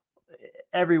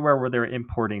 everywhere where they're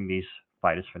importing these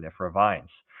Vitis vinifera vines.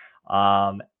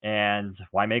 And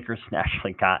winemakers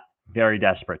naturally got very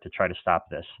desperate to try to stop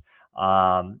this.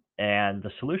 And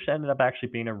the solution ended up actually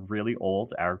being a really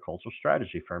old agricultural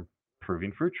strategy for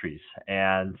improving fruit trees.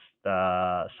 And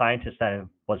the scientist that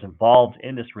was involved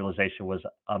in this realization was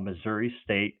a Missouri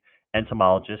State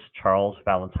entomologist, Charles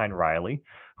Valentine Riley,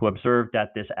 who observed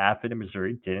that this aphid in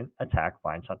Missouri didn't attack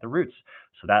vines at the roots.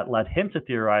 So that led him to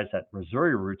theorize that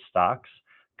Missouri rootstocks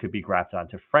could be grafted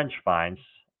onto French vines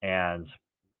and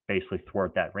basically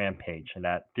thwart that rampage. And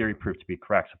that theory proved to be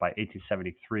correct. So by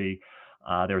 1873,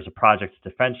 there was a project to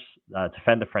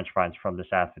defend the French vines from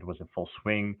this aphid was in full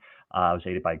swing. It was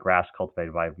aided by grass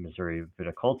cultivated by Missouri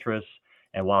viticulturists.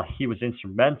 And while he was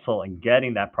instrumental in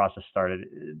getting that process started,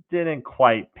 it didn't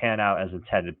quite pan out as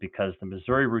intended because the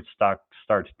Missouri rootstock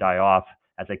started to die off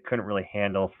as they couldn't really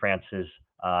handle France's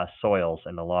soils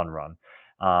in the long run.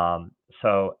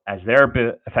 So as their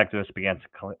effectiveness began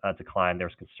to decline, there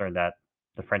was concern that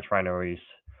the French wineries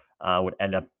would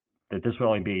end up, that this would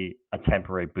only be a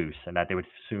temporary boost and that they would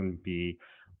soon be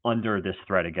under this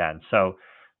threat again. So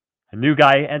a new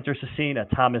guy enters the scene,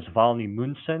 Thomas Volney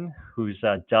Munson, who's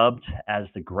dubbed as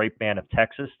the Grape Man of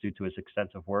Texas due to his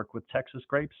extensive work with Texas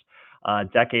grapes. A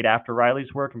decade after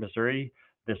Riley's work in Missouri,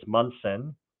 this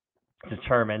Munson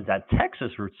determined that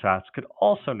Texas rootstocks could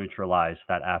also neutralize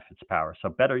that aphid's power. So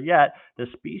better yet, the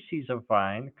species of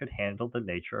vine could handle the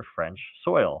nature of French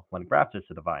soil when grafted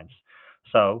to the vines.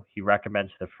 So he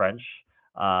recommends to the French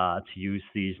to use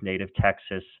these native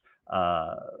Texas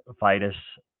Vitis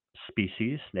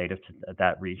species native to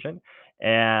that region.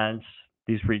 And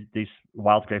these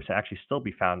wild grapes can actually still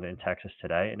be found in Texas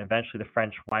today. And eventually the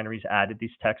French wineries added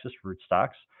these Texas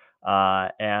rootstocks.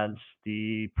 And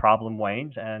the problem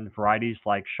waned, and varieties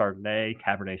like Chardonnay,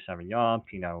 Cabernet Sauvignon,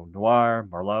 Pinot Noir,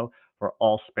 Merlot were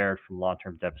all spared from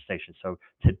long-term devastation. So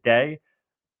today,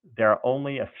 there are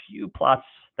only a few plots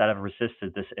that have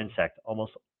resisted this insect.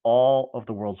 Almost all of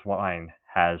the world's wine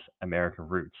has American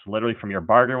roots, literally from your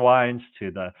bargain wines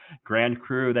to the Grand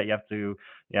Cru that you have to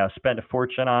spend a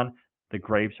fortune on. The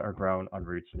grapes are grown on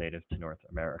roots native to North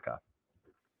America.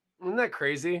 Isn't that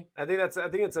crazy? I think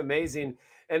it's amazing.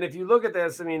 And if you look at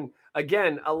this, I mean,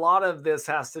 again, a lot of this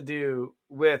has to do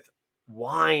with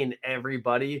wine,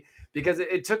 everybody, because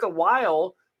it took a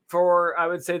while for, I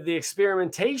would say, the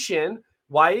experimentation,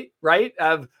 right,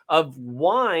 of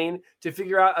wine to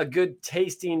figure out a good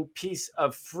tasting piece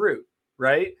of fruit,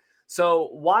 right? So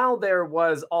while there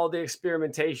was all the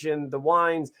experimentation, the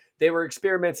wines, they were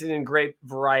experimenting in grape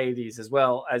varieties as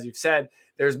well. As you've said,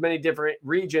 there's many different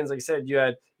regions. Like I said,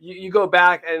 you go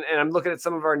back and I'm looking at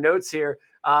some of our notes here.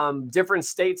 Different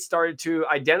states started to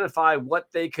identify what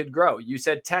they could grow. You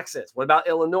said Texas. What about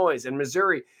Illinois and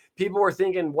Missouri? People were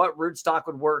thinking what rootstock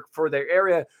would work for their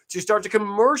area to start to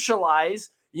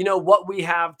commercialize, what we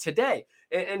have today.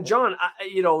 And John,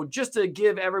 just to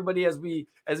give everybody as we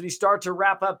start to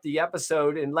wrap up the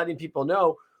episode and letting people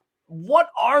know, what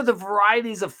are the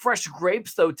varieties of fresh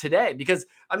grapes though today? Because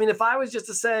I mean, if I was just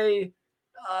to say,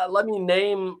 let me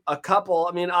name a couple.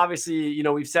 I mean, obviously,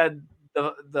 we've said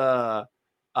the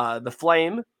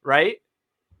Flame, right?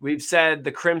 We've said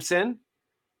the Crimson.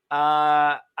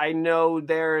 I know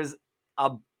there's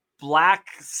a Black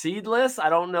Seedless. I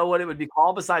don't know what it would be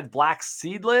called besides Black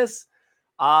Seedless.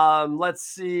 Let's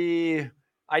see.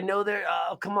 I know there.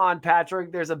 Come on,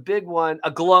 Patrick. There's a big one.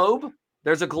 A Globe.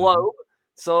 There's a Globe.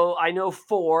 So I know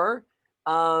 4.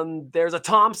 There's a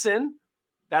Thompson.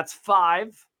 That's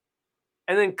 5.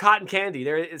 And then Cotton Candy.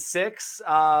 There is 6.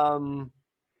 Man,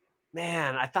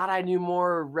 I thought I knew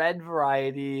more red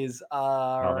varieties.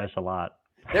 Well, there's a lot.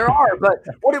 There are, but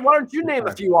why don't you name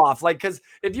a few off? Like, because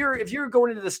if you're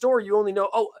going into the store, you only know.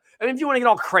 Oh, I mean, if you want to get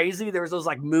all crazy, there's those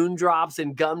like moon drops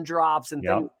and gum drops and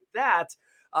things like that.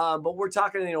 But we're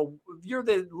talking, if you're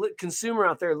the consumer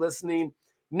out there listening,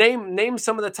 name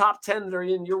some of the top 10 that are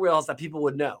in your wheelhouse that people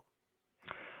would know.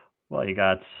 Well, you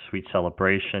got Sweet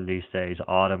Celebration these days.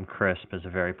 Autumn Crisp is a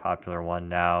very popular one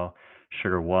now.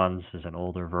 Sugar Ones is an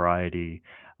older variety.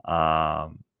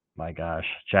 My gosh,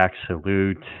 Jack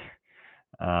Salute.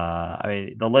 I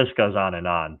mean, the list goes on and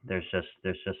on. There's just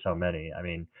so many. I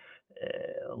mean,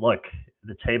 look,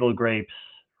 the table grapes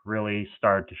really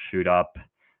started to shoot up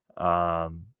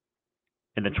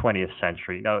in the 20th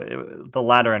century. The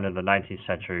latter end of the 19th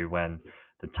century when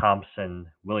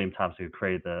William Thompson, who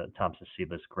created the Thompson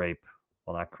seedless grape,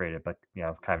 well, not created, but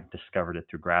kind of discovered it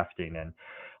through grafting and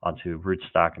onto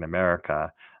rootstock in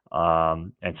America,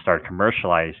 and started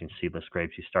commercializing seedless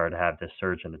grapes. You started to have this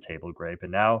surge in the table grape,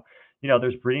 and now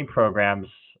there's breeding programs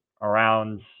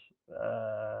around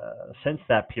since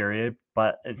that period,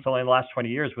 but it's only in the last 20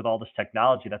 years with all this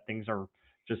technology that things are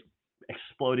just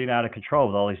exploding out of control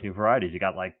with all these new varieties. You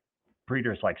got like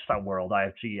breeders like Sunworld,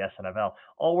 IFG, SNFL,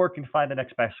 all working to find the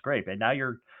next best grape. And now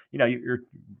you're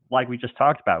like we just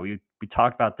talked about. We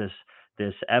talked about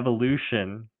this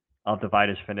evolution of the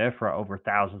Vitis vinifera over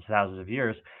thousands of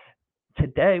years.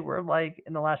 Today, we're like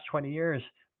in the last 20 years,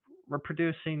 we're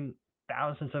producing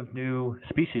thousands of new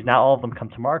species. Not all of them come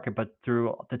to market, but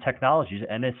through the technologies.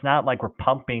 And it's not like we're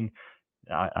pumping.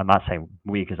 I'm not saying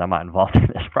we because I'm not involved in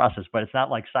this process, but it's not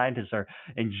like scientists are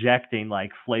injecting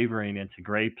like flavoring into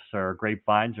grapes or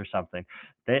grapevines or something.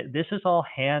 This is all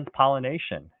hand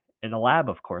pollination in a lab,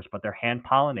 of course, but they're hand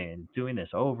pollinating, doing this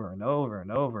over and over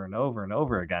and over and over and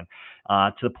over again,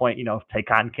 to the point, take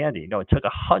cotton candy. It took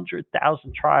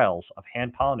 100,000 trials of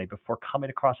hand pollinate before coming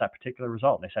across that particular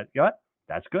result. And they said, you know what,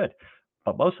 that's good,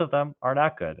 but most of them are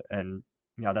not good. And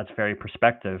that's very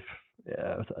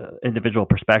individual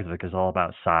perspective, because it's all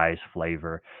about size,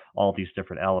 flavor, all these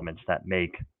different elements that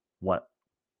make what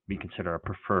we consider a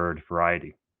preferred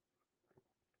variety.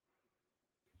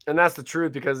 And that's the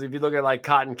truth, because if you look at like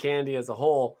cotton candy as a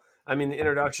whole, I mean, the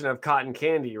introduction of cotton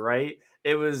candy, right?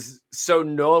 It was so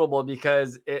notable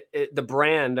because the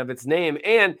brand of its name,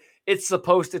 and it's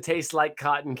supposed to taste like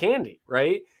cotton candy,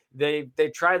 right? They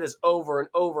try this over and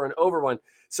over and over one.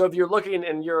 So if you're looking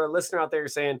and you're a listener out there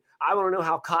saying, I want to know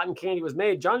how cotton candy was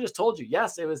made, John just told you,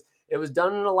 yes, it was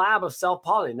done in a lab of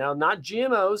self-pollinated. Now, not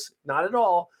GMOs, not at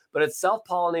all, but it's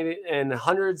self-pollinated and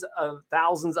hundreds of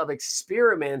thousands of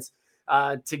experiments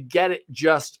to get it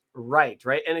just right?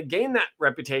 And it gained that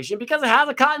reputation because it has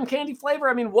a cotton candy flavor.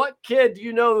 I mean, what kid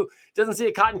doesn't see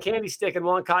a cotton candy stick and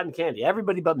want cotton candy?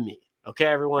 Everybody but me. Okay,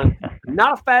 everyone. I'm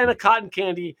not a fan of cotton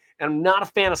candy, and I'm not a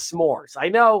fan of s'mores. I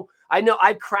know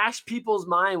I crash people's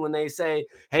mind when they say,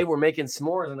 hey, we're making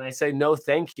s'mores. And I say, no,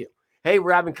 thank you. Hey,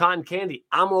 we're having cotton candy.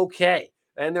 I'm okay.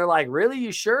 And they're like, really?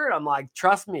 You sure? I'm like,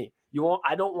 trust me.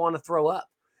 I don't want to throw up.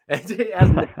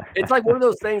 It's like one of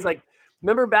those things, like,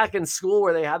 remember back in school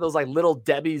where they had those like little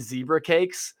Debbie zebra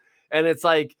cakes? And it's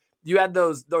like, you had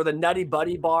those, or the Nutty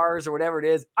Buddy bars or whatever it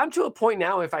is. I'm to a point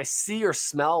now, if I see or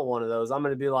smell one of those, I'm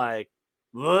going to be like,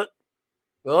 what?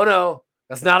 Oh no,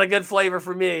 that's not a good flavor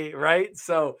for me. Right.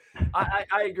 So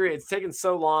I agree. It's taken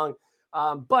so long.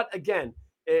 But again,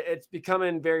 it's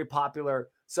becoming very popular.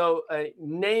 So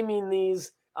naming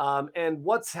these and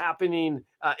what's happening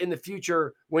in the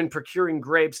future when procuring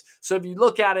grapes. So if you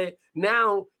look at it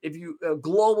now, if you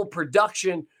global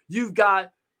production, you've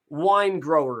got wine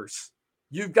growers,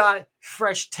 you've got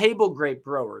fresh table grape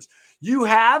growers, you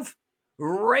have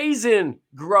raisin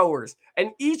growers,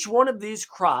 and each one of these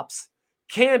crops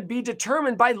can be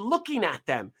determined by looking at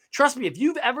them. Trust me, if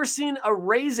you've ever seen a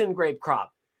raisin grape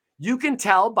crop, you can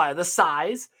tell by the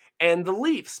size and the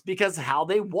leaves because how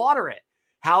they water it,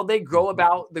 how they go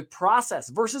about the process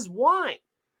versus wine,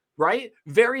 right?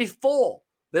 Very full.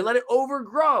 They let it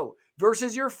overgrow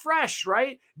versus your fresh,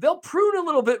 right? They'll prune a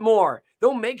little bit more.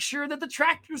 They'll make sure that the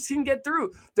tractors can get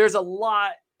through. There's a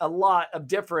lot of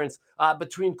difference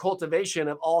between cultivation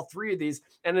of all three of these.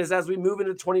 And as we move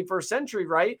into the 21st century,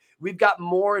 right, we've got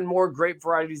more and more grape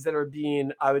varieties that are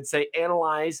being, I would say,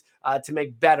 analyzed to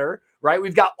make better, right?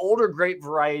 We've got older grape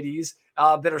varieties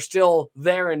that are still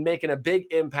there and making a big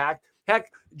impact.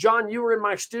 Heck, John, you were in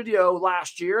my studio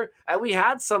last year, and we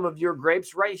had some of your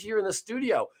grapes right here in the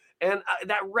studio. And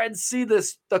that Red Sea,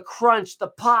 the crunch, the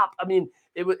pop, I mean,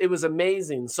 it was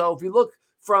amazing. So if you look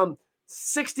from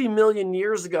 60 million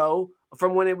years ago,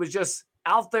 from when it was just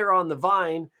out there on the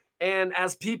vine, and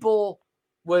as people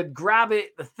would grab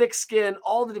it, the thick skin,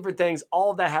 all the different things,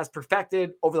 all of that has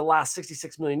perfected over the last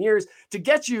 66 million years to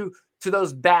get you to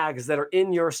those bags that are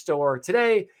in your store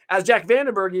today, as Jack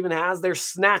Vandenberg even has their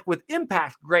snack with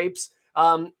impact grapes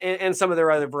and some of their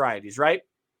other varieties, right?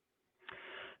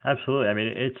 Absolutely. I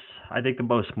mean, I think the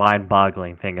most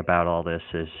mind-boggling thing about all this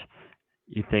is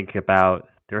you think about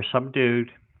there's some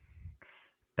dude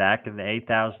back in the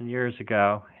 8,000 years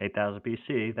ago, 8,000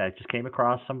 BC, that just came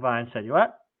across some vine and said, you know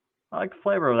what? I like the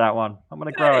flavor of that one. I'm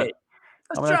going to grow it.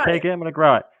 I'm going to take it. I'm going to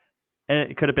grow it. And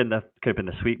it could have been the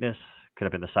sweetness, could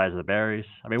have been the size of the berries.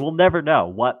 I mean, we'll never know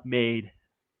what made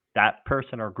that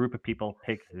person or group of people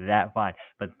pick that vine.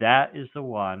 But that is the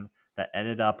one that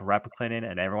ended up replicating,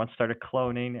 and everyone started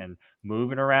cloning and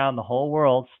moving around the whole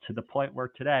world to the point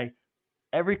where today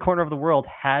every corner of the world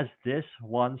has this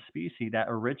one species that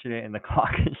originated in the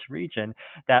Caucasus region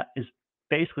that is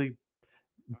basically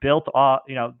built off,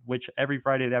 which every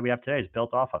variety that we have today is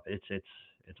built off of. It's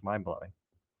mind-blowing.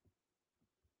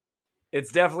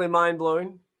 It's definitely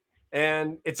mind-blowing.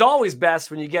 And it's always best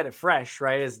when you get it fresh,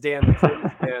 right? As Dan the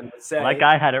produce man would say. Like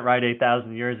I had it right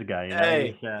 8,000 years ago.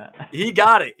 Hey, he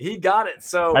got it. He got it.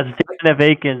 So that's Dan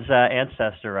Avakin's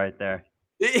ancestor right there.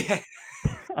 It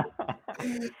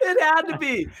had to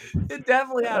be. It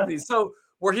definitely had to be. So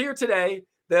we're here today.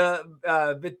 The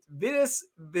Vitis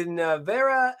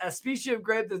vinifera, a species of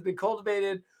grape that's been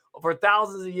cultivated for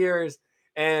thousands of years,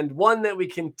 and one that we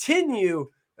continue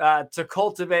to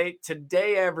cultivate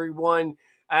today, everyone.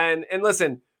 And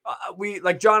listen, we,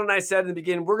 like John and I said in the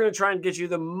beginning, we're going to try and get you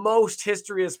the most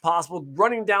history as possible,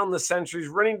 running down the centuries,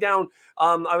 running down,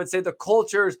 I would say, the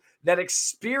cultures that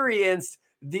experienced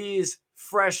these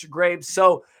fresh grapes.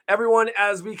 So everyone,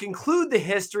 as we conclude the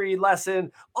history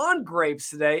lesson on grapes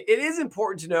today, it is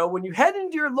important to know when you head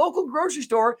into your local grocery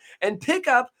store and pick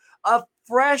up a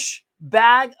fresh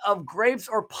bag of grapes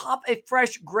or pop a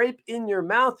fresh grape in your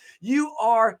mouth, you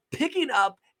are picking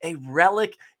up a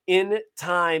relic in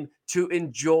time to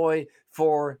enjoy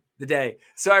for the day.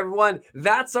 So everyone,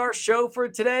 that's our show for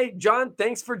today. John,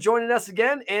 thanks for joining us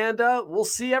again, and we'll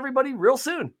see everybody real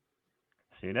soon.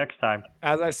 See you next time.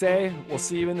 As I say, we'll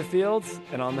see you in the fields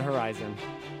and on the horizon.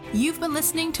 You've been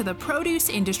listening to the Produce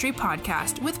Industry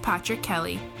Podcast with Patrick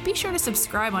Kelly. Be sure to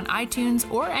subscribe on iTunes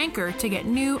or Anchor to get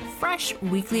new, fresh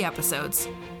weekly episodes.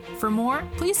 For more,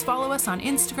 please follow us on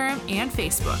Instagram and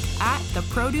Facebook at the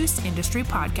Produce Industry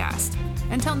Podcast.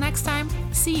 Until next time,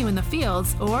 see you in the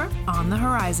fields or on the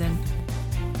horizon.